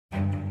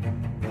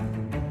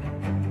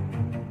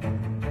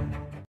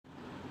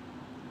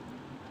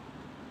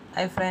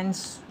Hi friends,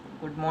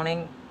 good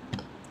morning.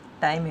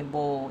 Time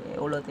இப்போ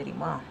எவ்வளோ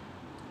தெரியுமா?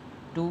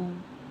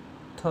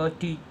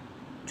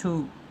 2:32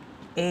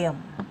 AM.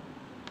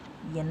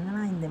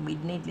 என்னடா இந்த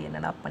மிட் நைட்டில்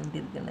என்னடா பண்ணிட்டு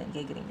இருக்குன்னு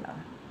கேட்குறீங்களா?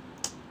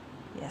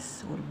 எஸ்,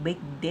 ஒரு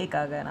பிக்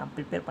டேக்காக நான்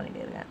ப்ரிப்பேர்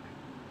பண்ணிகிட்டே இருக்கேன்.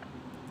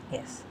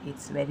 S,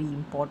 it's very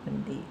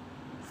important day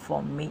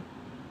for me.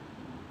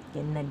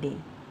 என்ன டே?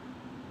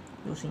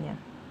 யோசிங்க.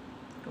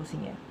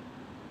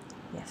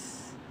 எஸ்,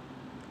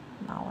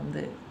 நான்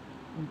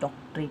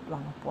டாக்டரேட்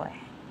வாங்க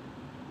போகிறேன்.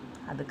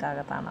 அதுக்காக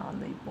தான்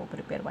நான் இப்போது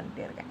ப்ரிப்பேர்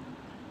பண்ணிகிட்டே இருக்கேன்.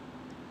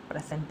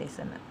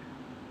 ப்ரெசன்டேஷன்.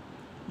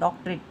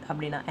 டாக்டரேட்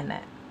அப்படின்னா என்ன?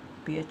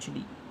 PhD.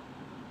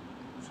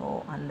 ஸோ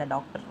அந்த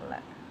டாக்டர் இல்லை,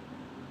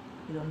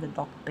 இது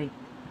டாக்டரேட்.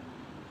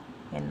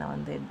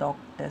 என்னை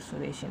டாக்டர்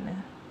சுரேஷ்னு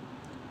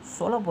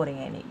சொல்ல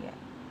போகிறீங்க நீங்கள்.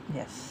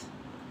 எஸ்,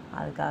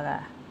 அதுக்காக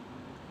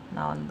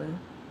நான்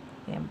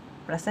என்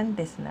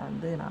ப்ரெசன்டேஷனை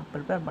நான்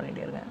ப்ரிப்பேர்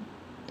பண்ணிகிட்டே இருக்கேன்.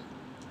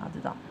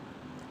 அதுதான்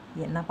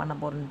என்ன பண்ண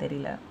போகிறேன்னு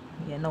தெரியல,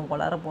 என்ன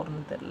வளர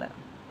போகிறேன்னு தெரியல.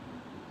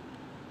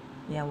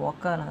 என்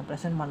ஒர்க்கை நான்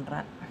ப்ரெசென்ட்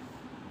பண்ணுறேன்.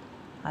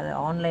 அது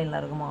ஆன்லைனில்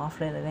இருக்குமா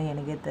ஆஃப்லைனில் இருக்கா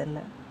எனக்கே தெரில.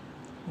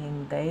 என்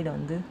கைடு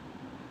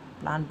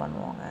பிளான்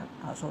பண்ணுவாங்க,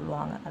 அதை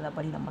சொல்லுவாங்க, அதை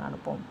படி நம்ம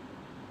அனுப்போம்.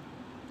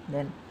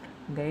 தென்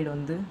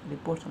கைடு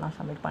ரிப்போர்ட்ஸ் எல்லாம்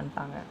சப்மிட்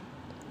பண்ணிட்டாங்க.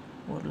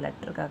 ஒரு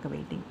லெட்டருக்காக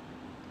வெயிட்டிங்.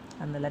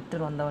 அந்த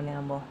லெட்டர் வந்தவொடனே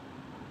நம்ம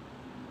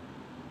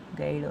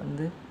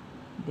கைடு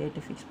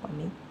டேட்டு ஃபிக்ஸ்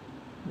பண்ணி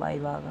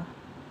வைவாக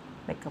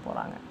வைக்க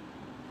போகிறாங்க.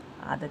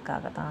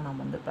 அதுக்காக தான்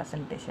நம்ம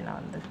ப்ரெசன்டேஷனை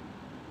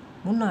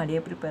முன்னாடியே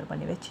ப்ரிப்பேர்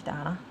பண்ணி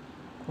வச்சுட்டாங்கன்னா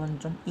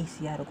கொஞ்சம்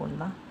ஈஸியாக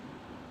இருக்கும் தான்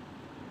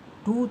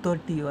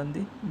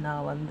 2:30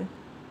 நான்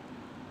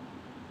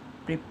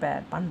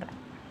ப்ரிப்பேர் பண்ணுறேன்.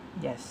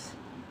 எஸ்,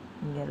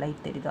 இங்கே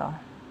லைட் தெரியுதா?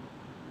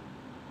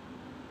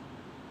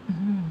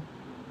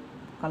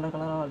 கலர்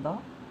கலராக வருதா?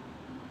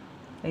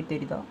 லைட்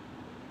தெரியுதா?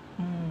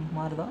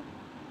 மாறுதா?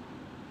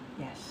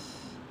 எஸ்.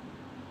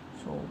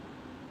 ஸோ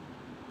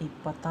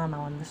இப்போ தான்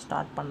நான்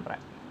ஸ்டார்ட் பண்ண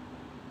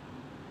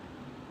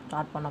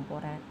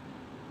போகிறேன்.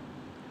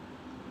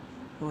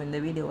 ஸோ இந்த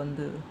வீடியோ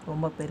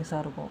ரொம்ப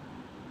பெருசாக இருக்கும்,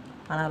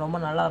 ஆனால் ரொம்ப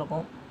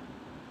நல்லாயிருக்கும்.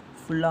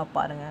 ஃபுல்லாக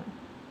பாருங்கள்,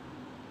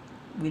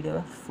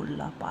 வீடியோவை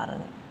ஃபுல்லாக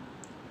பாருங்கள்.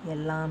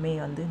 எல்லாமே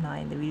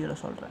நான் இந்த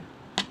வீடியோவில் சொல்கிறேன்.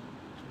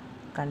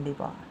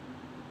 கண்டிப்பாக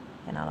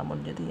என்னால்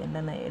முடிஞ்சது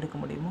என்னென்ன எடுக்க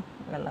முடியுமோ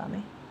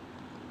எல்லாமே.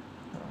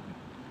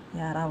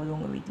 யாராவது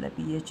உங்கள் வீட்டில்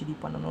PhD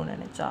பண்ணணும்னு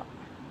நினச்சா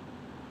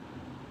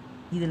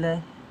இதில்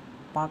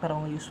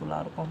பார்க்குறவங்க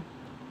யூஸ்ஃபுல்லாக இருக்கும்.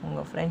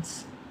 உங்கள் ஃப்ரெண்ட்ஸ்,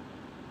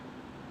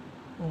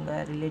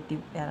 உங்கள்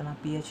ரிலேட்டிவ் யாரனா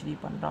PhD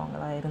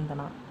பண்ணுறவங்களாம்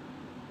இருந்தனா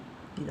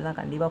இதெல்லாம்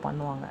கண்டிப்பாக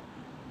பண்ணுவாங்க.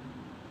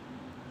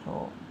 ஸோ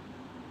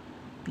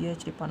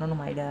PhD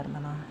பண்ணணும் ஐடியா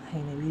இருந்தனா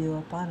இந்த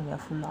வீடியோவை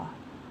பாருங்கள் ஃபுல்லாக.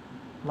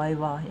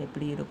 வைவா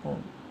எப்படி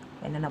இருக்கும்,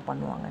 என்னென்ன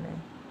பண்ணுவாங்கன்னு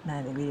நான்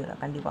இந்த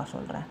வீடியோவில் கண்டிப்பாக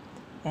சொல்கிறேன்.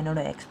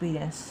 என்னோடய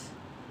எக்ஸ்பீரியன்ஸ்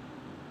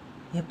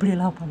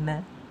எப்படிலாம்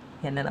பண்ணேன்,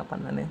 என்னென்ன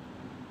பண்ணேன்னு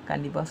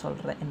கண்டிப்பாக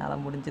சொல்கிறேன்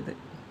என்னால் முடிஞ்சது.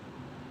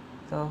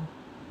 ஸோ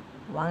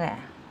வாங்க,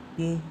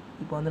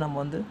 இப்போ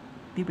நம்ம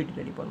PPT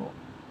ரெடி பண்ணுவோம்.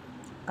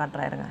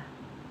 காட்டுறாருங்க,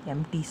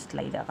 எம்டி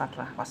ஸ்லைடாக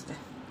காட்டுறேன். ஃபஸ்ட்டு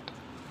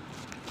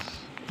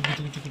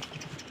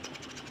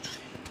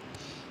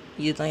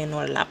இதுதான்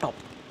என்னோடய லேப்டாப்,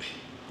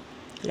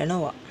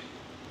 லெனோவா.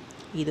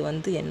 இது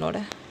என்னோட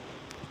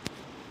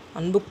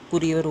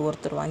அன்புக்குரியவர்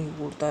ஒருத்தர் வாங்கி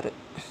கொடுத்தாரு.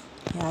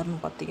 யாருன்னு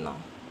பார்த்தீங்கன்னா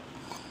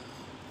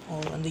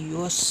அவர்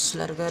US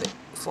இருக்கார்,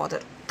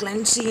 ஃபாதர்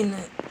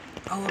கிளன்சின்னு.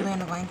 அவர் தான்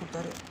எனக்கு வாங்கி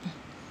கொடுத்தாரு.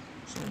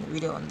 ஸோ இந்த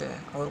வீடியோ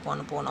அவருக்கு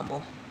அனுப்புவோம் நம்ம.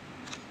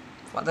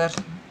 Father,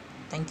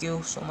 thank you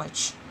so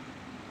much.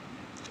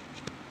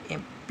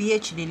 என்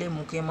PhDலே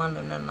முக்கியமான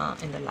என்னென்னா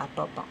இந்த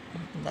லேப்டாப் தான்.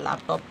 இந்த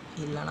லேப்டாப்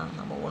இல்லைன்னா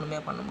நம்ம ஒன்றுமே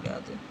பண்ண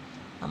முடியாது.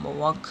 நம்ம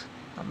ஒர்க்,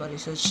 நம்ம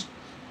research,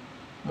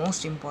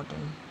 most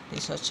important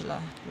ரிசர்ச்சில்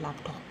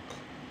laptop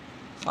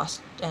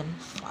first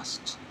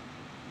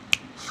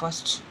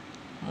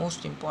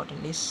most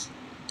important is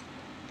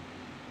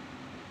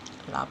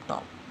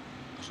laptop.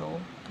 So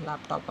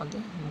laptop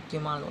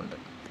முக்கியமான ஒன்று.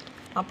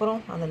 அப்புறம்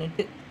அந்த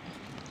நெட்டு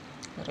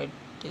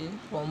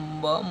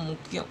ரொம்ப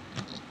முக்கியம்.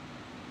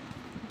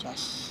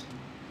 எஸ்.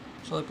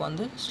 ஸோ இப்போ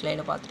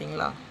ஸ்லைடை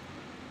பார்த்துட்டிங்களா?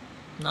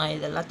 நான்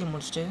இது எல்லாத்தையும்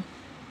முடிச்சுட்டு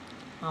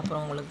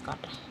அப்புறம் உங்களுக்கு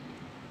காட்டுறேன்.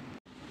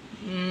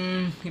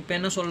 இப்போ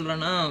என்ன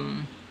சொல்கிறேன்னா,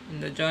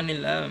 இந்த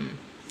ஜேர்னியில்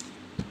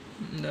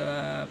இந்த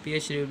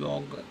PhD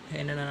வ்ளாக்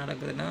என்னென்ன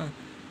நடக்குதுன்னா,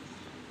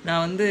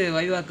 நான்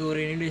வைவாக்கு ஒரு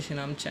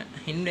இன்விடேஷன் அனுப்பிச்சேன்.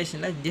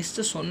 இன்விடேஷனில்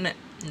ஜஸ்ட்டு சொன்னேன்,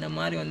 இந்த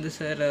மாதிரி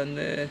சார்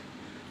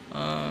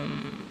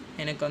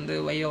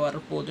எனக்கு வைவா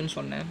வரப்போகுதுன்னு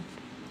சொன்னேன்.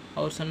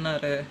 அவர்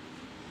சொன்னார்,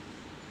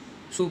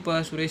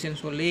 சூப்பர்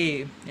சுரேஷ்னு சொல்லி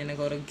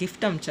எனக்கு ஒரு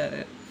கிஃப்ட் அனுப்பிச்சார்.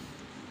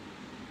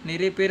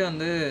 நிறைய பேர்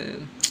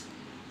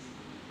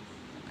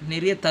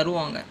நிறைய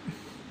தருவாங்க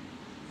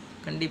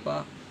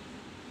கண்டிப்பாக.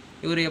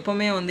 இவர்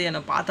எப்போவுமே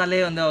என்னை பார்த்தாலே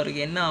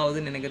அவருக்கு என்ன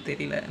ஆகுதுன்னு எனக்கு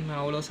தெரியல.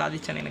 நான் அவ்வளோ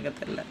சாதிச்சேன்னு எனக்கு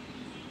தெரியல.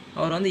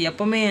 அவர்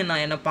எப்போவுமே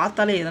என்னை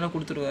பார்த்தாலே எதனா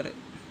கொடுத்துருவார்.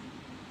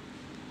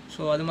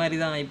 ஸோ அது மாதிரி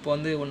தான் இப்போ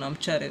ஒன்று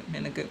அனுப்பிச்சார்.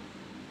 எனக்கு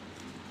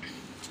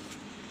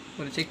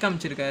ஒரு செக்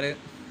அனுப்பிச்சிருக்காரு.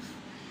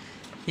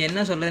 என்ன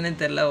சொல்கிறதுனே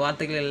தெரில,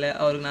 வார்த்தைகள் இல்லை.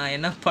 அவருக்கு நான்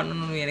என்ன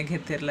பண்ணணும்னு எனக்கே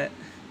தெரில.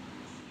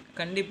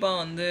 கண்டிப்பாக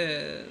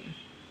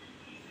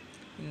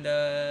இந்த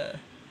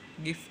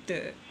கிஃப்ட்டு,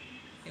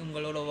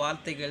 உங்களோட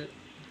வார்த்தைகள்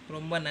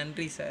ரொம்ப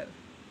நன்றி சார்.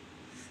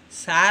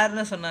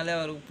 சார்னு சொன்னாலே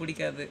அவருக்கு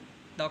பிடிக்காது.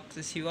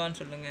 டாக்டர் சிவான்னு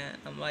சொல்லுங்கள்,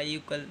 நம்ம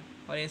ஐயூக்கல்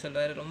அப்படின்னு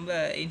சொல்லுவார். ரொம்ப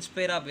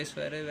இன்ஸ்பைராக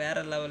பேசுவார்,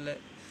 வேறு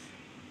லெவலில்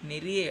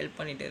நிறைய ஹெல்ப்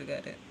பண்ணிகிட்டு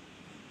இருக்கார்.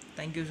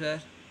 Thank you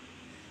sir,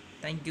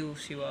 thank you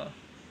Siva,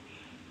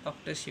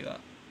 doctor Siva.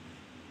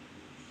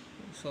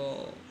 So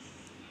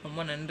ரொம்ப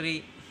நன்றி.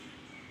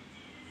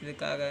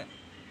 இதுக்காக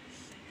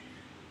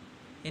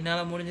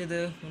என்னால் முடிஞ்சது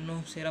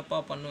இன்னும்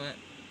சிறப்பாக பண்ணுவேன்.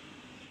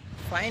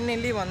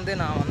 ஃபைனலி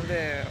நான்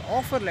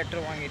ஆஃபர்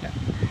லெட்டர் வாங்கிட்டேன்.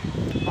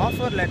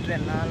 ஆஃபர் லெட்டர்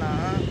என்னன்னா,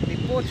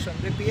 ரிப்போர்ட்ஸ்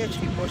PhD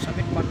ரிப்போர்ட்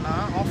சப்மிட்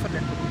பண்ணால் ஆஃபர்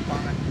லெட்டர்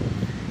கொடுப்பாங்க.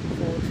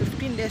 ஸோ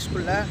 15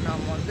 டேஸ்க்குள்ளே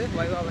நாம்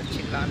வைவா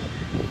வச்சிடலான்னு.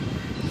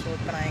 ஸோ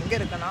இப்போ நான் எங்கே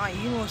இருக்கேன்னா,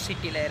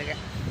 யூனிவர்சிட்டியில்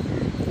இருக்கேன்.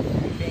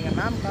 இப்போ எங்கள்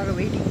மேம்காக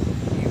வெயிட்டிங்.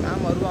 எங்கள்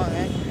மேம் வருவாங்க,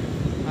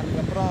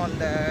 அதுக்கப்புறம்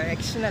அந்த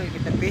எக்ஸ்டர்னல்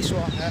கிட்ட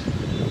பேசுவாங்க.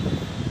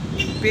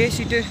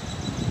 பேசிட்டு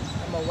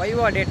நம்ம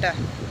வைவா டேட்டை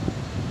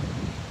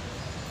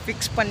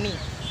ஃபிக்ஸ் பண்ணி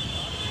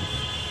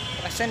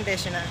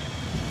ப்ரெசன்டேஷனை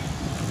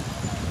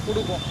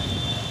கொடுப்போம்.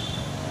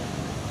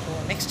 ஸோ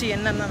நெக்ஸ்ட்டு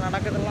என்னென்ன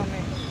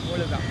நடக்குதெல்லாமே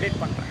உங்களுக்கு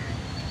அப்டேட் பண்ணுறேன்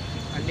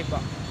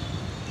கண்டிப்பாக.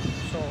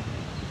 ஸோ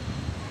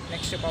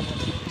நெக்ஸ்ட்டு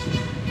பார்ப்போம்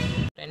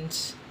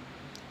ஃப்ரெண்ட்ஸ்.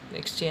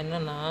 நெக்ஸ்ட்டு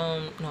என்னென்னா,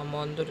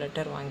 நம்ம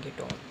லெட்டர்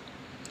வாங்கிட்டோம்.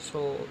 ஸோ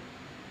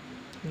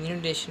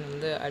இன்விடேஷன்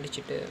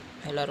அடிச்சுட்டு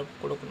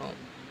எல்லாருக்கும் கொடுக்கணும்.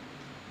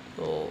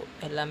 ஸோ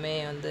எல்லாமே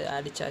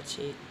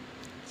அடித்தாச்சு,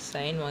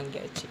 சைன்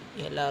வாங்கியாச்சு,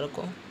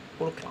 எல்லாருக்கும்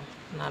கொடுக்கலாம்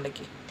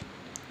நாளைக்கு.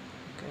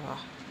 ஓகேவா?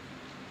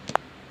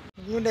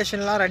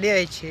 இன்விடேஷன்லாம் ரெடி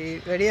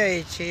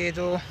ஆயிடுச்சு.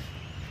 ஏதோ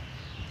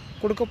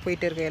கொடுக்க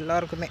போயிட்டு இருக்க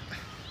எல்லாருக்குமே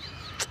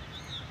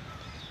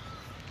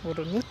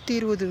ஒரு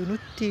 120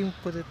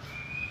 130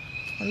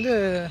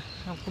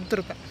 நான்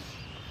கொடுத்துருப்பேன்.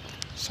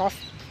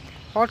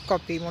 ஹார்ட்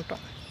காப்பி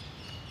மட்டும்.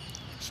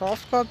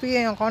 சாஃப்ட் காப்பி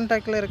என்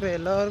கான்டாக்டில் இருக்கிற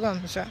எல்லாருக்கும்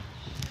அனுப்பிச்சேன்.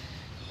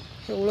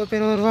 எவ்வளோ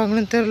பேர்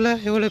வருவாங்கன்னு தெரில,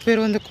 எவ்வளோ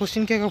பேர்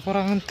கொஸ்டின் கேட்க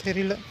போகிறாங்கன்னு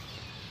தெரியல.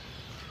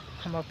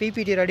 நம்ம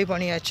பிபிடி ரெடி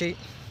பண்ணியாச்சு.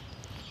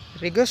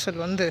 ரிகர்சல்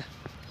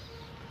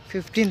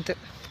 15th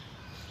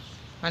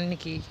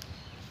அன்னைக்கு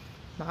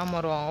மேம்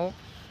வருவாங்க.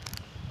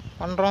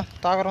 பண்ணுறோம்,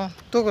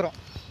 தூக்குறோம்.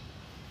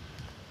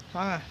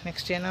 வாங்க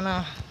நெக்ஸ்ட் என்னென்ன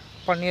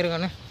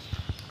பண்ணியிருக்கேன்னு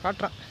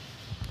காட்டுறேன்.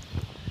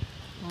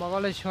 நம்ம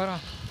காலேஜ்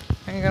வரோம்,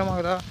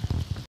 பயங்கரமாகுதா.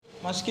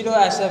 Mosquito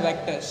as a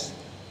vectors.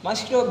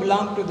 Mosquito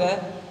belong to the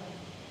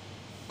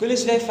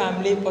Culicidae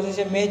family, possess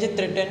a major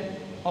threat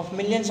of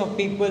millions of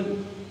people.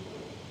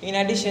 In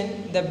addition,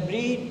 they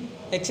breed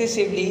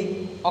excessively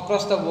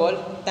across the world.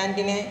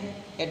 Tantine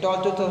et al.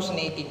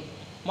 2018.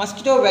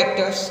 Mosquito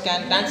vectors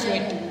can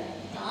transmit.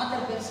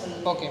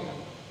 Okay.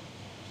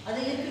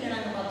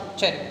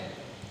 Sure.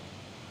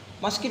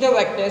 Mosquito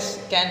vectors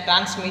can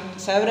transmit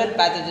several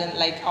pathogens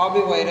like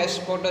arbovirus,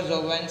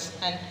 protozoans,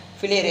 and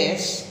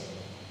filarias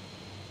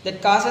that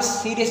causes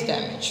serious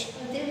damage.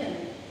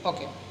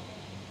 Okay.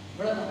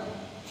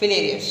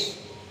 Filarias.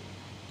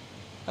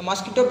 The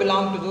mosquito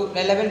belong to the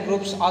relevant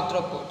groups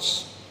arthropods.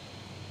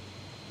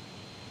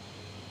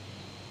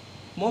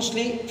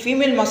 Mostly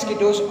female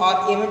mosquitoes are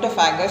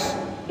emetophagous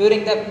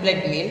during the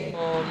blood meal.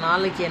 So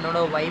நாளைக்கு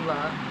என்னோடய வைவா.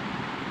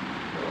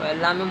 So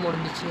எல்லாமே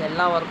முடிஞ்சிச்சு,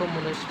 எல்லா ஒர்க்கும்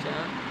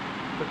முடிச்சிட்டேன்,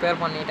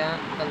 prepare பண்ணிட்டேன்,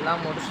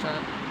 எல்லாம்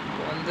முடிச்சிட்டேன்.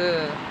 இப்போ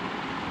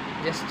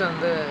ஜஸ்ட்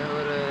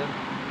ஒரு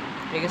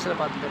ரிகர்சலை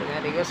பார்த்துட்டு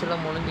இருக்கேன்.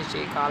 ரிகர்சலாக முடிஞ்சிச்சு,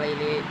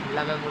 காலையிலே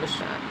எல்லாமே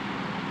முடிச்சிட்டேன்.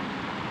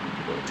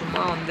 இப்போ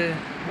சும்மா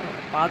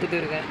பார்த்துட்டு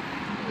இருக்கேன்.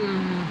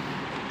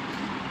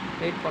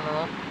 வெயிட்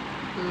பண்ணணும்,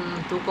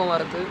 தூக்கம்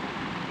வருது.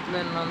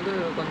 தென்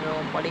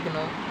கொஞ்சம்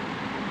படிக்கணும்,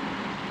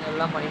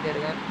 எல்லாம் பண்ணிகிட்டே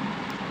இருக்கேன்.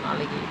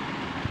 நாளைக்கு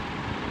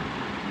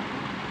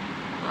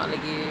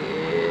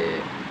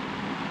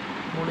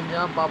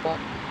முடிஞ்சால்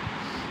பார்ப்போம்,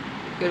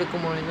 எடுக்க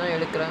முடிஞ்சால்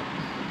எடுக்கிறேன்.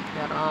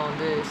 யாரா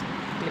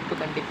கிளிப்பு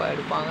கண்டிப்பாக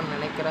எடுப்பாங்கன்னு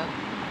நினைக்கிறேன்.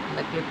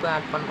 அந்த கிளிப்பை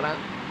ஆட் பண்ணுறேன்.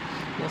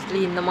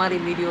 மோஸ்ட்லி இந்த மாதிரி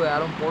வீடியோ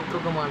யாரும்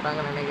போட்டிருக்க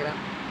மாட்டாங்கன்னு நினைக்கிறேன்,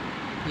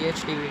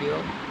 PhD video.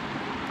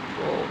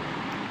 So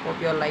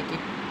hope you like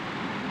it.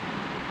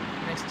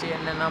 Next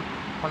என்னென்ன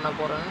பண்ண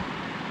போகிறேன்னு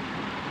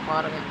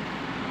பாருங்கள்.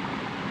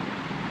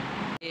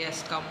 Day has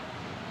come.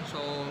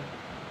 So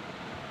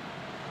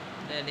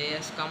the day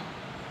has come.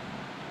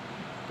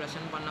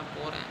 Present பண்ண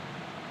போகிறேன்.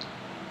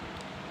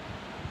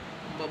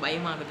 ரொம்ப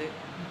பயமாகுது.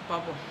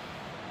 பார்ப்போம்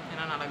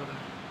என்ன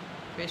நடக்குதுன்னு.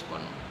 ஃபேஸ்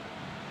பண்ணும்.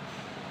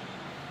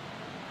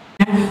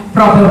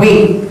 Proper way.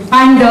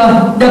 And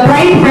the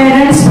bride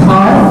parents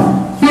are,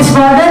 his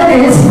father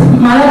is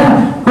Malar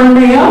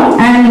Kondaya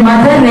and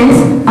mother is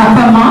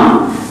Akkama,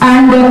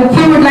 and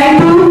he would like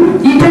to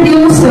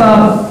introduce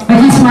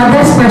his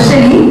mother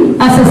specially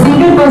as a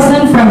single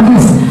person from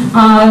his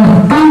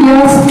 2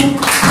 years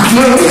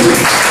age.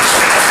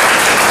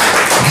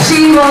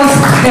 She was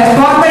a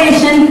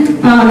corporation,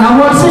 now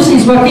also she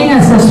is working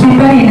as a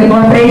sweeper in the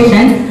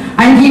corporation,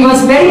 and he was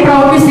very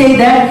proud to say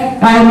that,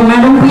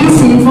 madam, please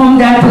inform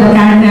that to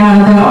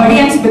the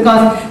audience,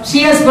 because she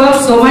has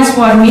worked so much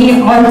for me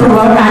all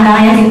throughout, and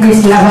I am in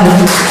this level.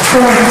 So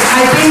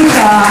I think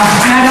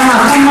Madam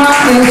Akama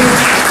is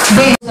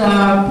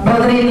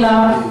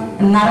brother-in-law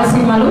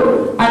Narasimhalu,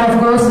 and of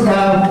course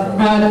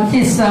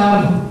his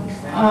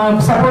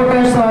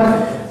supporters are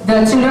the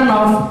children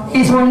of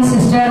his own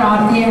sister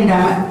Aarti and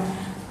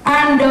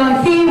and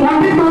he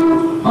wanted to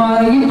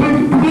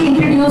be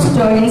introduced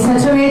in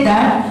such a way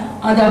that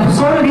the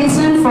sole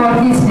reason for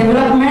his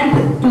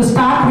development to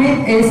start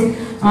with is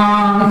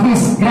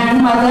his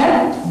grandmother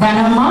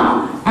Dhanamma,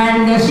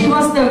 and she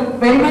was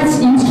very much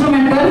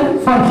instrumental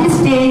for his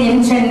stay in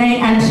Chennai,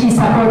 and she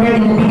supported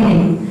in the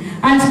beginning.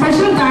 And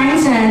special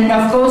thanks, and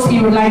of course he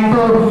would like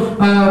to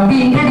be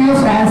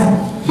introduced as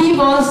he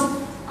was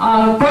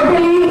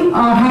totally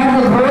had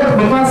the growth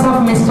because of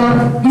Mr.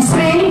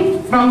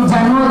 Israel from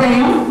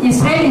Janmodayam.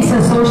 Israel is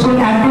a social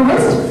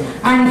activist,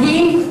 and he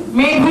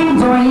made him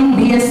join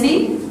BSc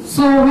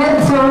so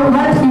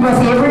that he was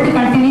able to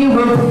continue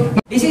with.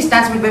 Disease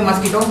transmitted by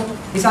mosquito.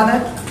 These are the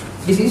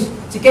disease: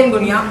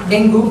 chikungunya,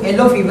 dengue,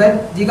 yellow fever,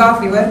 Zika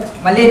fever,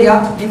 malaria,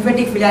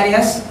 lymphatic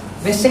filariasis,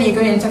 Western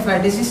equine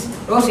encephalitis,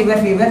 rose fever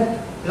fever,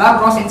 La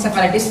Crosse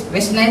encephalitis,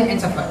 West Nile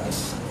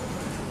encephalitis.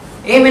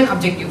 Aim and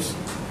objectives: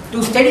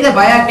 to study the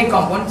bioactive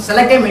compound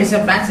selected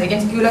medicinal plants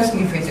against Culex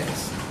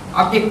infections.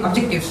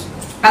 Objectives: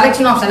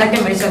 collection of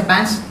selected medicinal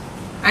plants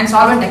and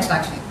solvent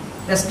extraction.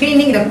 The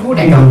screening the crude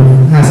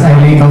as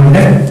highly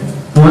commented.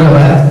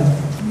 Moreover,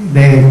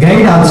 the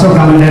guide also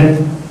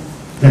commented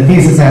the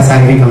thesis as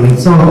highly commended.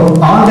 So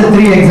all the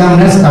three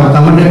examiners have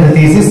commented the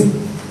thesis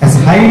as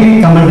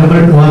highly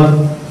commendable work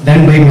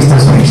done by Mr.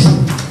 Suresh.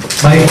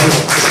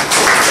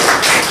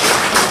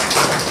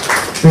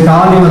 With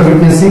all your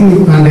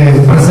witnessing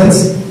and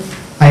presence,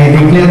 I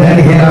declare that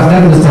hereafter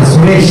Mr.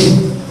 Suresh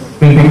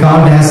will be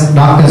called as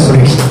Dr.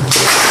 Suresh.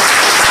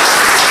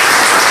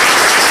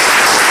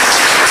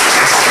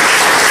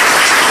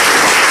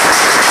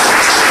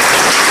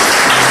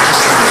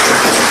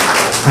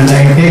 And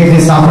I take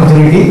this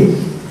opportunity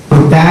to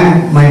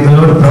thank my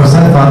beloved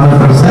professor, former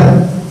professor,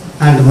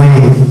 and my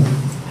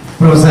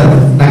professor,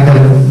 Dr.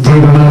 J.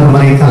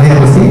 Kumari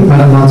Kalayarasi,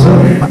 Madam also,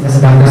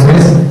 as Dr.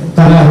 Suresh,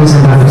 Kalayarasi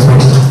and Dr.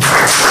 Suresh.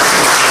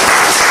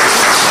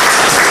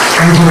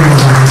 Thank you very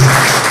much.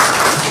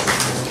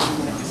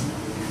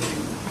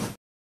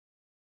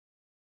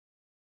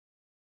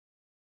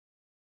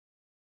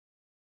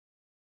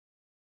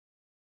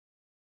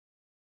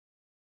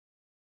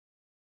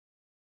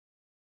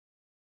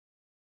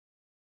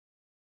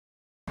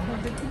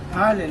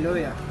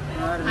 Hallelujah.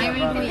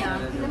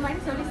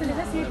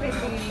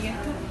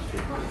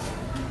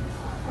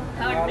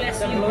 God bless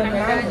you.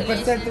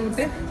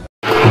 Congratulations.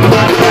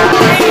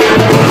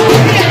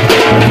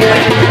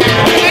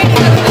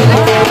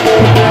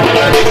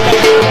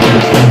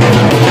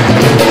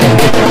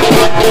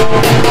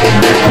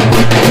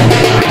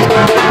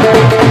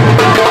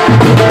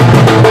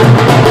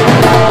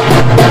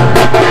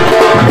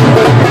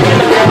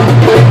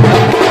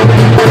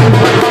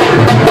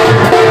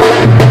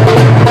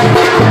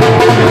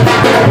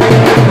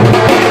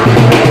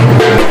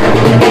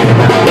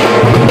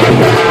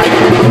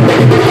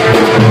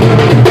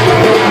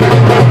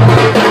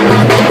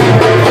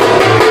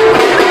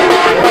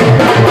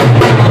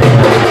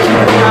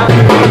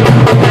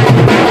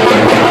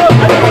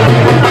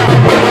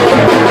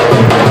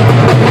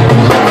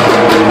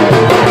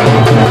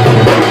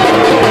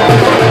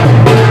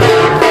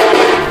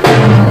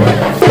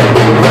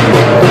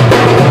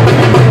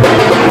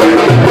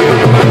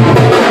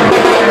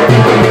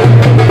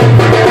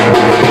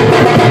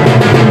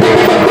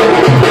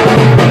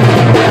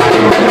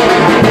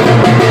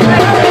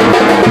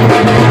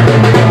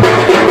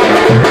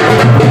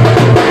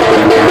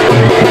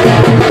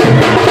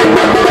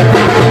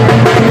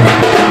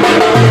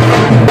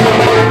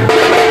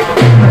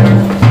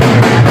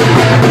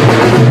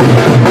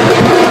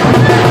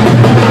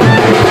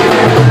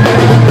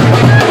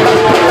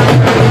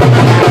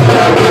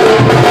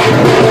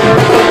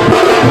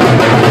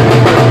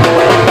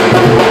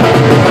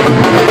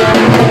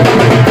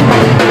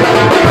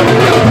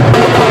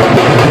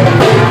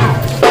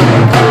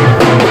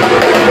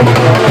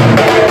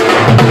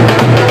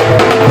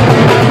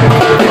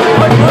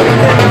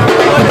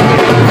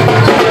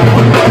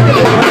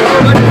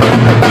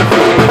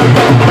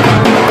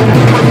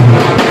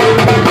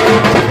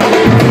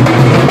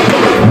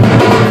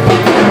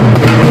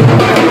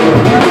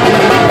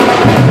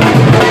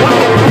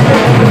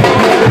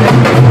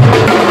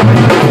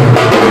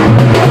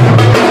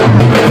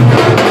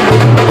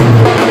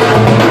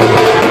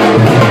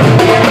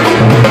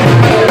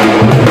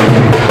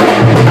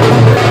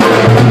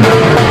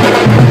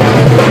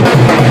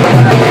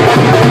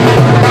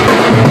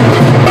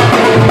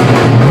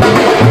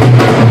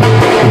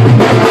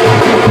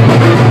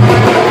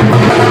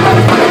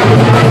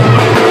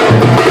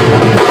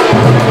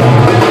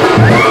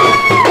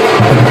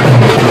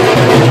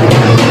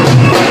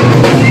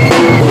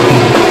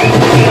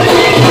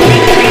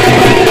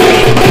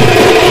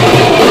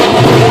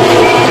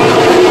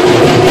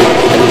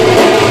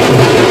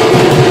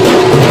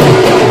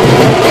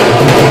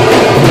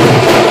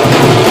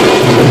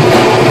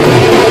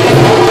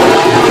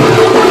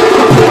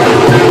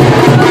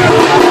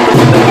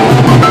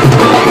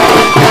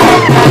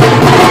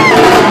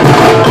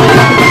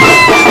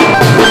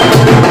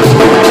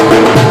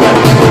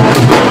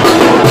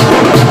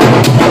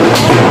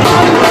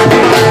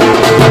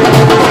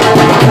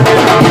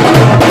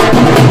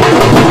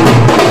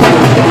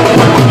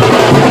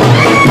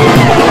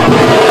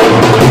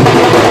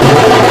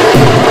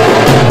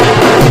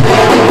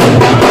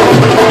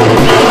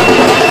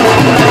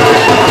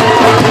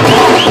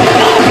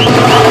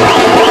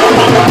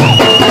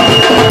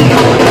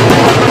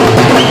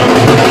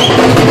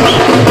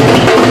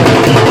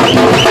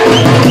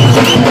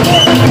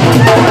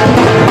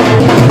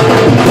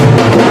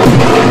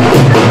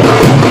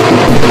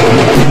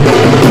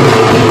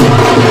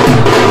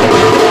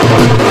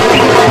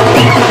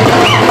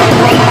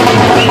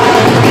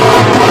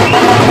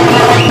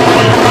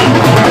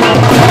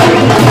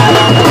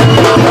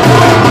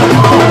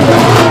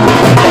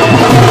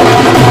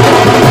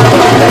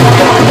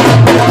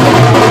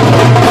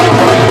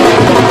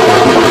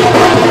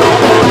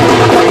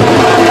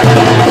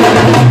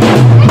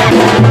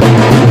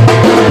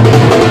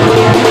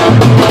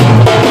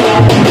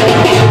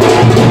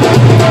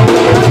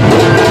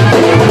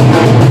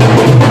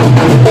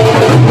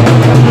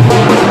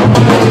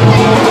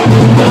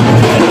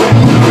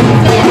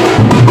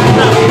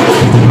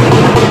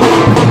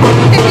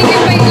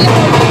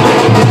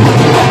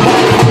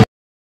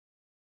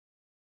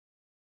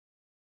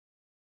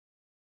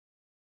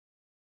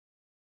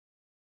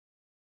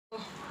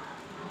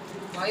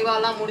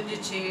 வைவாலாம்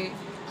முடிஞ்சிச்சு.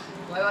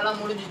 வைவாலாம்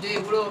முடிஞ்சிட்டு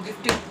இவ்வளோ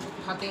gift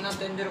பார்த்தீங்கன்னா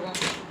தெரிஞ்சிருக்கும்.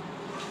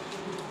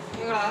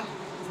 எங்களா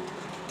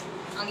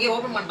அங்கேயே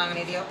open பண்ணிட்டாங்க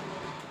நிறையா.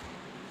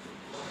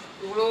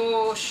 இவ்வளோ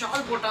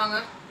shawl போட்டாங்க.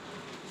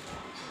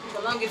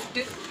 இதெல்லாம்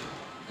கிஃப்ட்டு.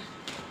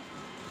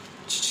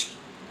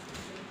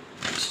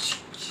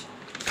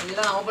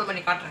 இதெல்லாம் நான் ஓப்பன்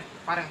பண்ணி காட்டுறேன்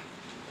பாருங்கள்.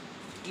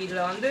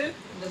 இதில் வந்து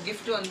இந்த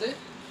கிஃப்ட் வந்து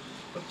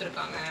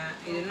கொடுத்துருக்காங்க.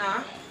 இது என்ன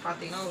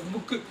பார்த்தீங்கன்னா ஒரு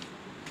புக்கு,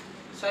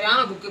 சரியான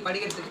புக்கு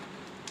படிக்கிறதுக்கு.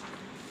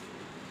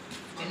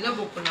 என்ன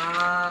புக்குன்னா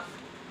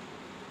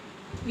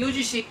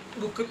யூஜிசி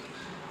புக்கு.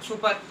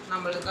 சூப்பர்.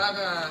 நம்மளுக்காக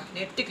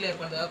நெட்டு கிளியர்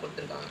பண்ணுறதுக்காக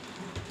கொடுத்துருக்காங்க.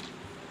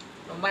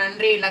 ரொம்ப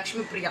நன்றி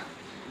லக்ஷ்மி பிரியா.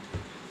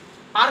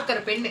 பார்க்கற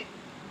பெண்ணு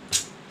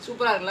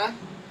சூப்பராக இருக்குல்ல.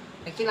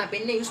 ஆக்சுவலி நான்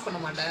பெண்ணை யூஸ் பண்ண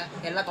மாட்டேன்,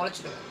 எல்லாம்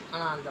தொலைச்சிடுவேன்.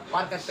 ஆனால் அந்த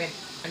பார்க்கர் பென்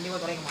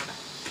கண்டிப்பாக தொலைக்க மாட்டேன்.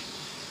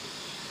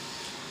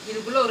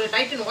 இதுக்குள்ளே ஒரு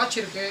டைட்டன் வாட்ச்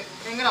இருக்குது.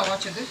 எங்கடா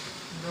வாட்ச் அது?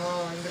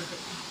 இங்கே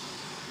இருக்குது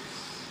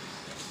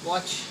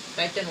வாட்ச்,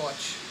 டைட்டன்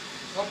வாட்ச்.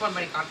 ஓப்பன்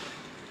பண்ணி காட்டுறேன்.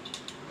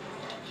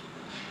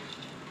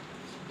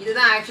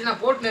 இதுதான் ஆக்சுவலி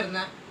நான் போட்டுன்னு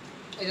இருந்தேன்.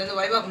 இது வந்து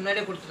வைவாக்கு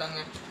முன்னாடியே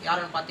கொடுத்துட்டாங்க.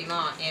 யாருன்னு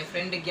பார்த்தீங்கன்னா என்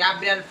ஃப்ரெண்டு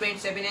கேப்ரியல்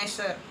பிரின்ஸ்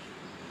எபினேசர்,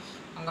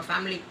 அவங்க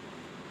ஃபேமிலி.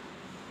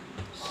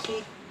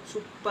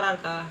 சூப்பராக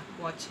இருக்கா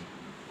வாட்ச்.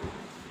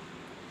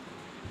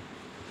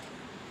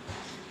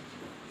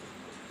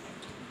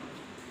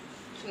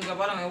 இங்கே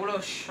பாருங்க எவ்வளோ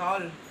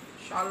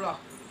ஷால்வா.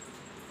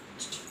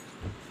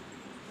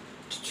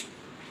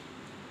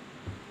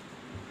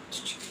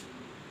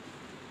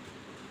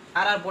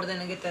 யார் போடுறது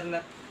எனக்கே தெரில.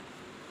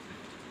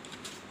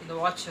 இந்த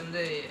வாட்ச்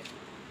வந்து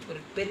ஒரு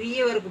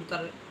பெரியவர்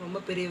கொடுத்தாரு, ரொம்ப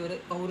பெரியவர்.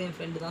 அவரு என்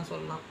ஃப்ரெண்டு தான்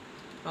சொல்லலாம்,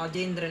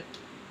 ராஜேந்திரன்.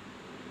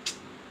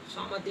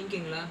 செம்ம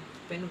திங்கிங்களா,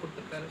 பென்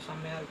கொடுத்துருக்காரு,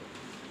 செம்மையாக இருக்கும்.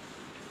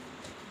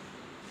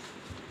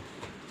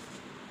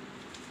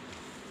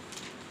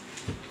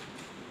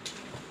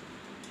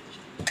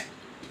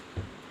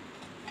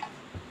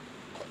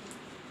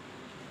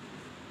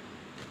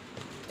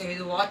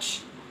 இது வாட்ச்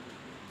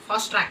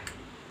ஃபாஸ்ட் ட்ராக்.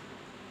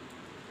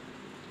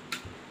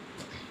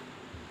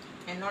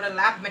 என்னோட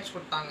லேப் மேட்ச்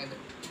கொடுத்தாங்க. இது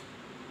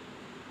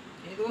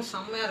இதுவும்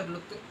செம்மையாக இருக்கு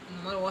லுக்கு. இந்த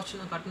மாதிரி வாட்ச்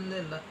நான் கட்டினதே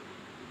இல்லை.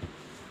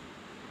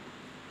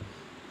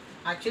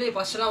 ஆக்சுவலி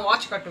ஃபஸ்ட்டெல்லாம்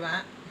வாட்ச்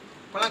கட்டுவேன்,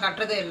 இப்போலாம்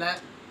கட்டுறதே இல்லை.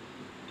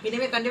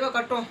 இனிமேல் கண்டிப்பாக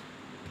கட்டும்.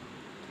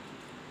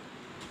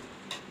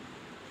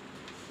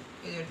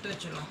 இது எடுத்து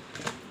வச்சிடலாம்.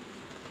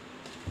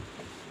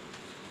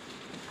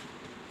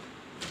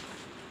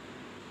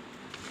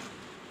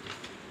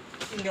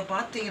 இங்கே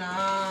பார்த்தீங்கன்னா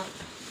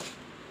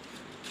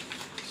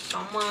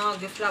செம்ம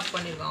கிஃப்ட் ராப்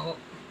பண்ணியிருக்காங்க.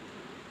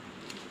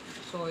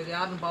 ஸோ இது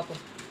யாருன்னு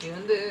பார்ப்போம். இது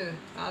வந்து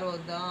யார்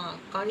தான்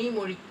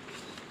கனிமொழி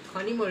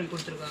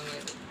கொடுத்துருக்காங்க.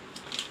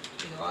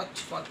 இது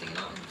வாட்ச்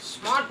பார்த்தீங்கன்னா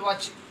ஸ்மார்ட்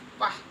வாட்ச்.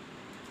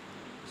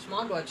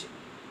 ஸ்மார்ட் வாட்ச்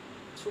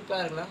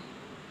சூப்பராக இருக்குல்ல.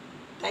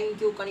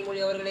 தேங்க்யூ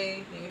கனிமொழி அவர்களே.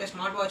 என்கிட்ட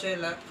ஸ்மார்ட் வாட்சே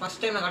இல்லை,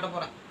 ஃபஸ்ட் டைம் நான் கட்ட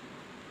போகிறேன்.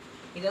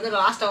 இது வந்து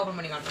லாஸ்ட்டாக ஓப்பன்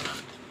பண்ணி காட்டுறேன்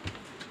நான்.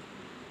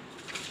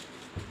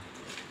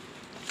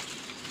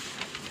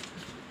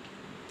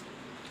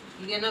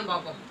 இது என்னன்னு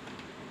பார்ப்போம்.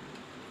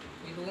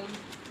 இதுவும்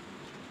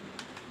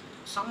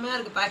செம்மையாக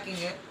இருக்குது,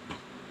 பேக்கிங்கு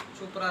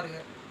சூப்பராக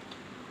இருக்குது.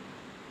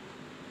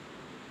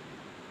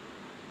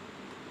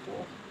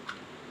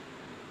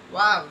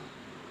 வா,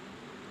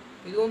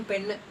 இதுவும்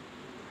பெண்ணு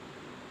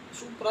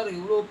சூப்பராக இருக்குது.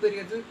 இவ்வளோ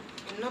பெரியது,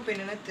 என்ன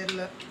பெண்ணுன்னே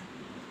தெரில.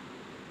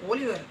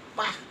 ஒலிவர்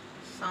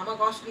செம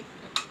காஸ்ட்லி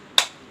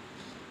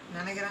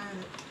நினைக்கிறேன்.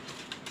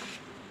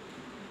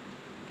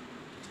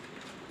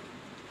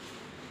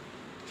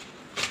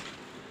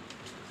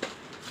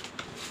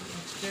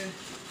 இது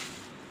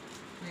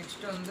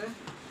நெக்ஸ்ட்டு வந்து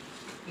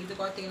இது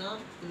பார்த்தீங்கன்னா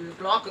இது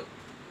கிளாக்கு.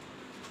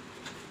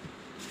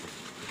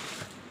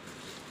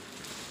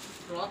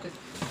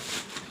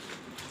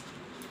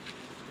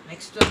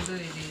 நெக்ஸ்ட் வந்து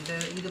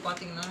இது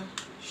பார்த்தீங்கன்னா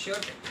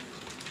ஷர்ட்டு.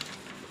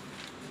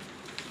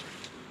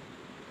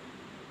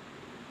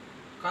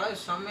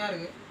 கலர் செம்மையாக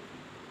இருக்குது.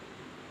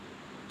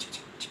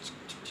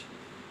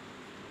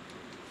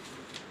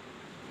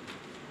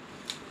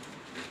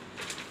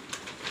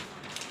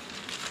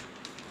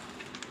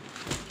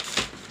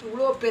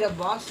 இவ்வளோ பேர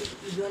பாஸ்.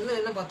 இது வந்து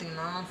என்ன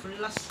பார்த்தீங்கன்னா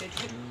ஃபுல்லாக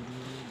செட்டு.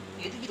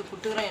 எதுக்கு இது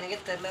கொடுத்துக்கிறேன் எனக்கே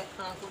தெரில,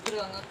 நான்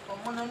கொடுத்துருக்காங்க.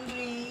 ரொம்ப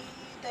நன்றி,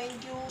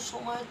 தேங்க்யூ ஸோ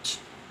மச்.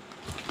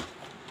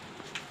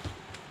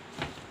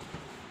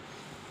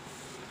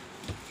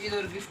 இது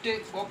ஒரு கிஃப்ட்டு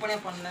ஓப்பனே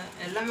பண்ணேன்,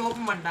 எல்லாமே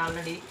ஓப்பன் பண்ணிட்டேன்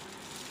ஆல்ரெடி.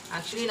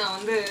 ஆக்சுவலி நான்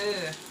வந்து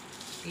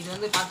இது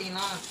வந்து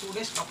பார்த்தீங்கன்னா 2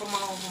 டேஸ்க்கு அப்புறமா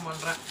தான் ஓப்பன்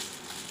பண்ணுறேன்.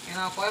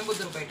 ஏன்னா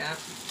கோயம்புத்தூர் போயிட்டேன்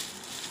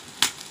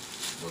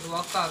ஒரு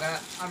ஒர்க்காக,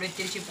 அப்படியே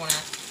திருச்சி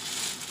போனேன்.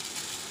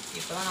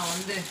 இப்போ தான் நான்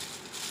வந்து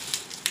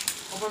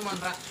ஓப்பன்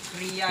பண்ணுறேன்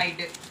ஃப்ரீயாக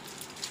ஆகிட்டு.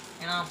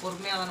 ஏன்னா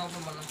பொறுமையாக தானே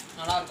ஓப்பன் பண்ணேன்,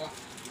 நல்லாயிருக்கும்.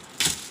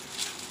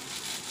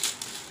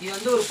 இது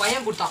வந்து ஒரு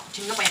பையன் கொடுத்தான்,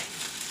 சின்ன பையன்,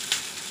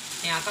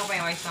 என் அக்கா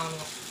பையன் வயசு தான்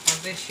அவனுக்கும்.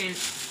 அவன் பேர்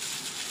ஷேல்.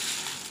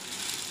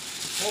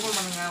 ஓப்பன்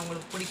பண்ணுங்க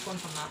உங்களுக்கு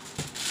பிடிக்கும்னு சொன்னான்.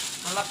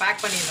 நல்லா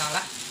பேக்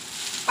பண்ணியிருக்காங்கள.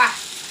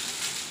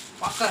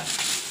 பாக்கர்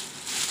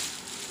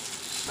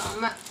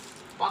செம்ம,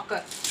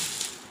 பாக்கர்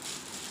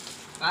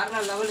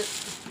வேற லெவலு.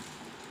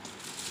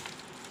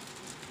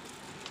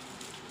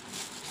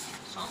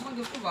 செம்ம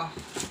கிஃப்ட்டுப்பா,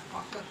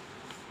 பாக்கர்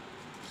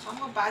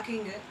செம்ம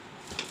packing.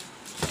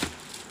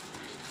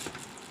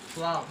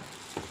 Wow,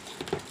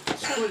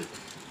 cool,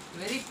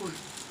 very cool.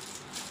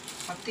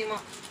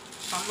 சத்தியமாக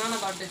செம்மையான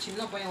தாட்டு.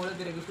 சின்ன பையன் எவ்வளோ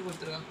பேர் கிஃப்ட்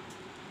கொடுத்துருக்கான்.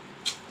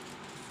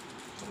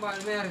 ரொம்ப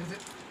அருமையாக இருக்குது.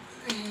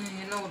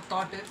 என்ன ஒரு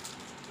தாட்டு.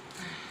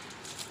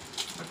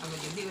 பட்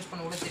நமக்கு எப்படி யூஸ்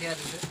பண்ண கூட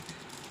தெரியாது.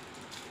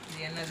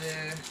 இது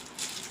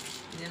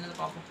என்னது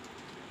பார்ப்போம்.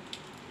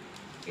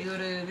 இது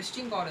ஒரு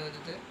விசிட்டிங் கார்டு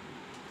வருது.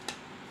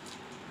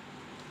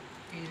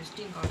 இது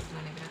விசிட்டிங் கார்டு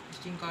நினைக்கிறேன்.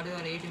 விசிட்டிங் கார்டு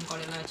ஒரு ஏடிஎம்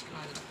கார்டு எல்லாம்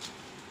வச்சுக்கலாம். இதில்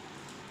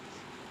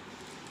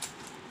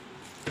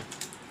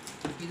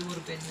இது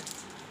ஒரு பென்னு.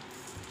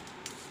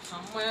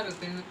 செம்மையாக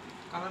இருக்குது பென்னு.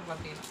 கலர்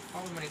பார்த்தீங்கன்னா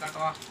ஓப்பன் பண்ணி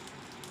காட்டவா?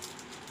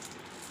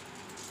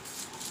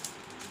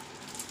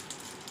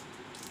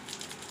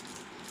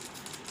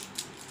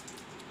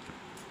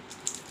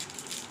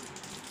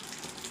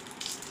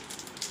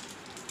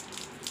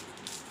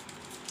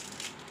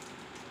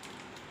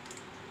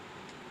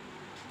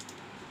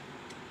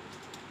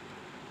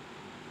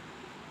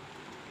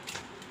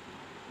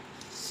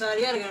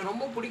 சரியாக இருக்கு. எனக்கு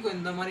ரொம்ப பிடிக்கும்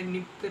இந்த மாதிரி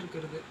நிப்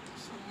இருக்கிறது.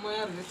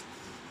 செம்மையாக இருக்குது.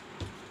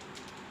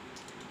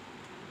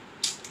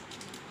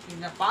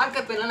 இந்த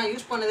பார்க்கர் பென்லாம் நான்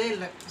யூஸ் பண்ணதே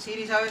இல்லை,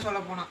 சீரியஸாகவே சொல்ல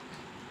போனால்.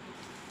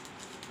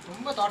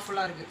 ரொம்ப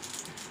தாட்ஃபுல்லாக இருக்குது.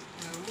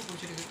 எனக்கு ரொம்ப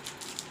பிடிச்சிருக்கு.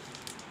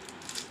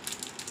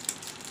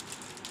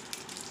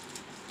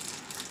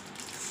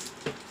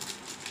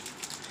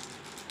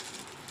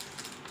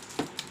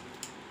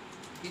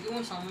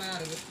 இதுவும் செம்மையாக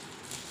இருக்குது.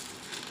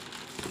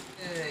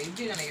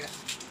 இப்படி நினைக்கிறேன்.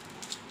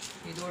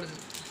 இதோடது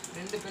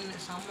 2 பென்னு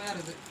செம்மையாக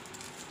இருக்குது.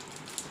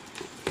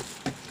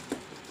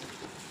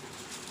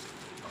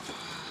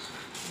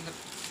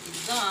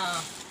 இதுதான்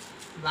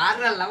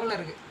வேற லெவலில்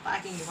இருக்குது.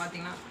 பேக்கிங்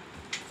பார்த்தீங்கன்னா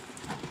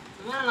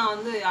இதுமாதிரி நான்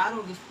வந்து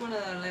யாரும் கிஃப்ட்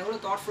பண்ணதில் எவ்வளோ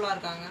தாட்ஃபுல்லாக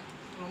இருக்காங்க.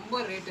 ரொம்ப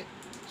rate.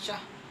 Shah,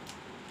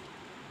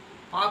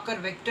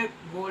 Bhaker vector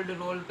gold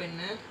role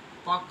pen,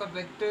 Bhaker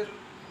vector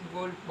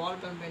gold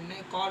பால் பென்னு,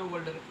 கார்டு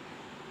ஹோல்டர்.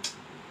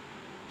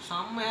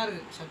 செம்மையாக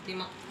இருக்குது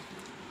சத்தியமாக.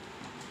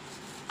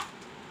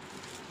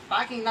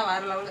 பேக்கிங் தான்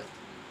வேறு level.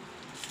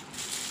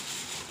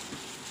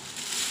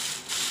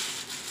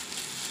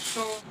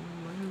 So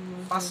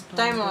first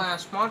time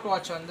smart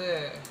watch வந்து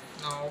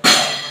நான் ஓப்பன்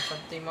பண்ணேன்.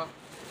 சத்தியமாக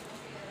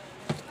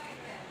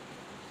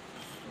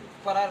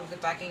சூப்பராக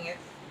இருக்குது பேக்கிங்கு.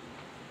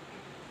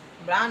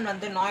 பிராண்ட்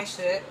வந்து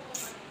நாய்ஸு.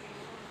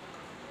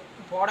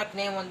 ப்ராடக்ட்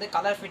நேம் வந்து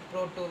colour fit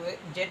bro 2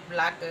 jet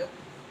block.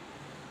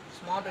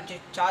 Smart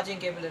watch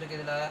charging cable இருக்குது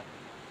இதில்.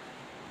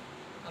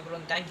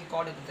 அப்புறம் தேங்க்யூ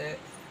கார்டு இருக்குது.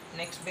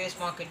 நெக்ஸ்ட் பேஸ்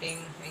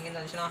மார்க்கெட்டிங் எங்கேருந்து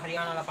வந்துச்சுன்னா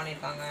ஹரியானாவில்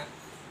பண்ணியிருக்காங்க.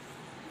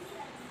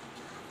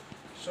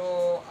 So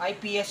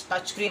IPS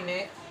touch screen,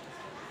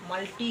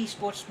 multi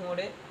sports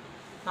mode,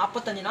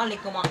 45 நாள்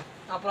நிற்குமா.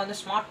 அப்புறம் வந்து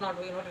ஸ்மார்ட்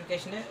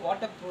நோட்டிஃபிகேஷனு,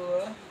 வாட்டர்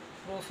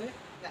ப்ரூஃபு.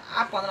 இந்த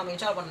ஆப் வந்து நம்ம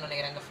இன்ஸ்டால் பண்ண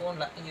நினைக்கிறேன் இந்த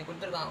ஃபோனில். இங்கே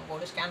கொடுத்துருக்காங்க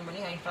கோடு, ஸ்கேன் பண்ணி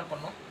இன்ஸ்டால்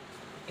பண்ணோம்.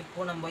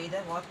 இப்போது நம்ம இதை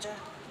வாட்சை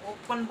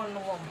ஓப்பன்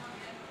பண்ணுவோம்.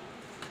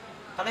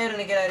 தலைவர்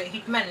நினைக்கிறாரு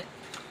Hitman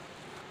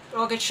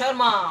Rohit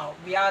Sharma.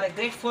 We are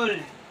grateful.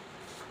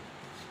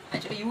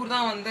 Actually இவர்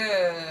தான் வந்து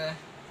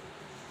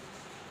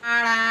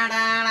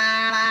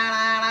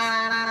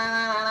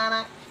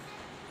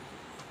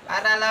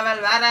வேற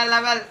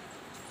லெவல்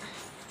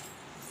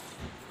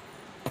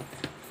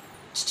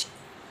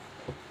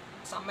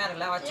செம்மையா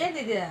இருக்குல்ல வாட்ச்.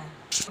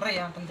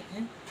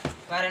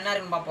 வேற என்ன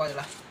இருக்குன்னு பார்ப்போம்.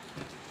 இதில்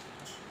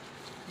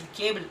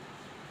கேபிள்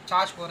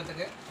சார்ஜ்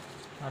போகிறதுக்கு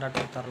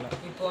தரல.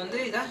 இப்போ வந்து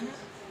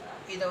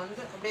இதை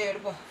வந்து அப்படியே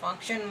எடுப்போம்.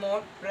 Function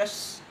mode press.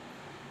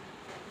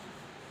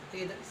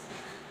 இது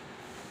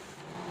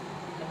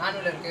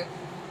மேனுவல் இருக்குது.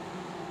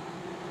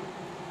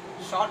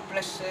 Short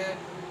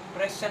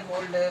press and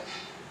hold.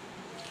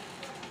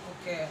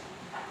 Okay,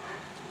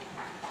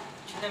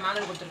 சின்ன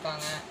மேனுவல்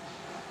கொடுத்துருக்காங்க.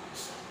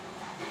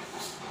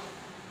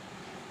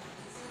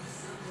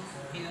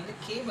 இது வந்து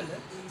கேபிள்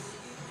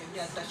எப்படி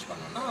அட்டாச்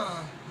பண்ணோம்னா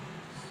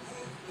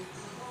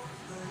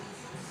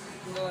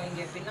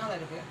இங்கே பின்னால்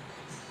இருக்குது.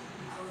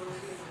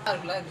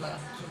 இருக்குல்ல,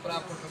 இதில்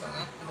சூப்பராக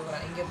போட்டிருக்காங்க.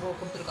 இது இங்கே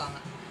கொடுத்துருக்காங்க.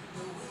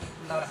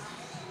 இல்லை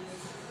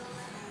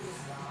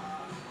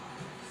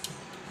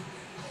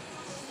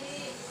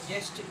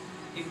ஜஸ்ட்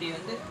இப்படி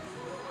வந்து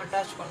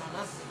அட்டாச்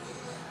பண்ணோன்னா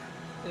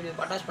இப்படி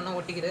அட்டாச் பண்ணால்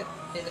ஒட்டிக்குது.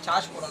 இதில்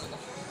சார்ஜ்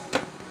போடணும்.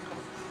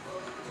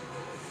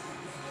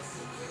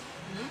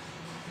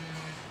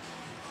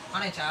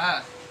 ஆனாச்சா?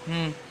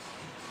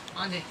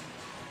 ஆஞ்சு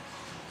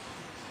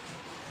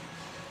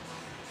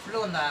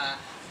ஃபுல்லு வந்தா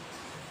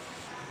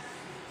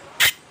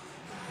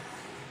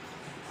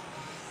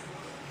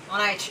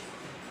ஆன் ஆயிடுச்சு.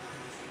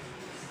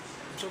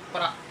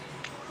 சூப்பராக.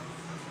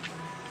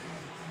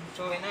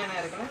 ஸோ என்ன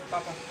இருக்குன்னு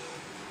பார்ப்போம்.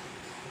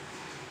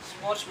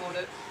 ஸ்போர்ட்ஸ்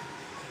மோடு,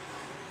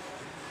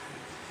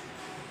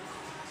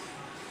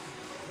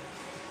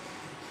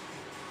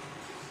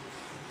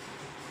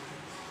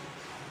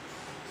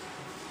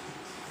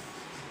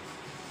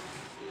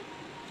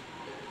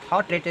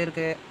 ஹார்ட் ரேட்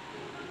இருக்குது,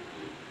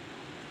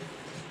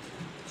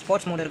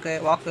 ஸ்போர்ட்ஸ் மோடு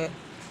இருக்குது, வாக்கு,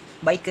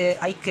 bike,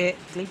 haiku,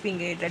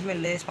 sleeping,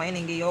 treadmill,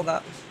 ஸ்பைனிங்கு, yoga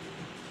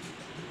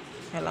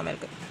எல்லாமே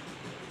இருக்குது.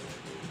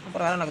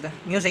 அப்புறம் வேறு என்ன இருக்குது?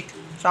 Music,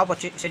 stop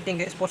watch,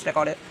 setting, sports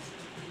record.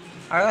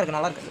 அழகாக இருக்குது,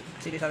 நல்லா இருக்குது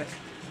சீரியஸாகவே.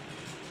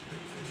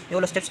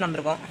 எவ்வளோ ஸ்டெப்ஸ்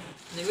நடந்திருக்கோம்.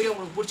 இந்த வீடியோ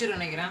உங்களுக்கு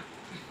பிடிச்சிருக்குன்னு நினைக்கிறேன்.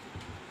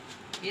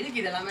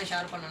 எதுக்கு இதெல்லாமே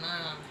ஷேர் பண்ணேன்னா,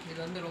 இது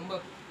வந்து ரொம்ப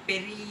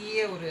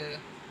பெரிய ஒரு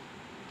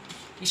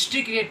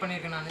ஹிஸ்ட்ரி க்ரியேட்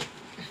பண்ணியிருக்கேன் நான்.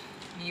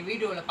 நீங்கள்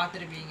வீடியோவில்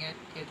பார்த்துருப்பீங்க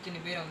எத்தனை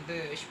பேர் வந்து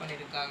விஷ்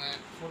பண்ணியிருக்காங்க,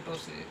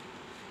 ஃபோட்டோஸு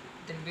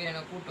இத்தனை பேர்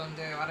என்னை கூப்பிட்டு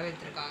வந்து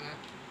வரவேற்றிருக்காங்க.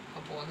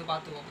 அப்போது வந்து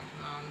பார்த்துக்கோங்க,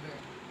 நான் வந்து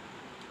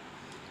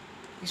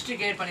ஹிஸ்ட்ரி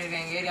க்ரியேட்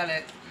பண்ணியிருக்கேன் எங்கள்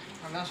ஏரியாவில்.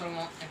 அதுதான்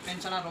சொல்லுவோம். என்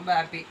ஃப்ரெண்ட்ஸ் எல்லாம் ரொம்ப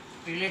ஹாப்பி,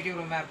 ரிலேட்டிவ்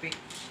ரொம்ப ஹாப்பி,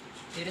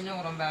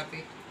 தெரிஞ்சவங்க ரொம்ப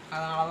ஹாப்பி.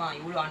 அதனால தான்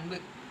இவ்வளோ அன்பு.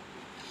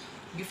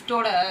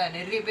 கிஃப்டோட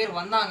நிறைய பேர்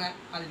வந்தாங்க,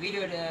 அது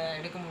வீடியோ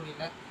எடுக்க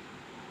முடியல.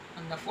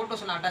 அந்த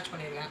ஃபோட்டோஸ் நான் அட்டாச்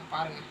பண்ணியிருக்கேன்,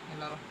 பாருங்கள்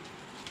எல்லோரும்.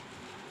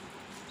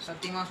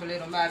 சத்தியமாக சொல்லி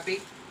ரொம்ப ஹாப்பி.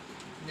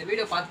 இந்த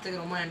வீடியோ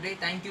பார்த்ததுக்கு ரொம்ப நன்றி.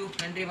 தேங்க்யூ,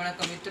 நன்றி,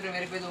 வணக்கம். இத்துடன்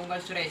வெறுப்பது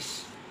உங்கள் சுரேஷ்.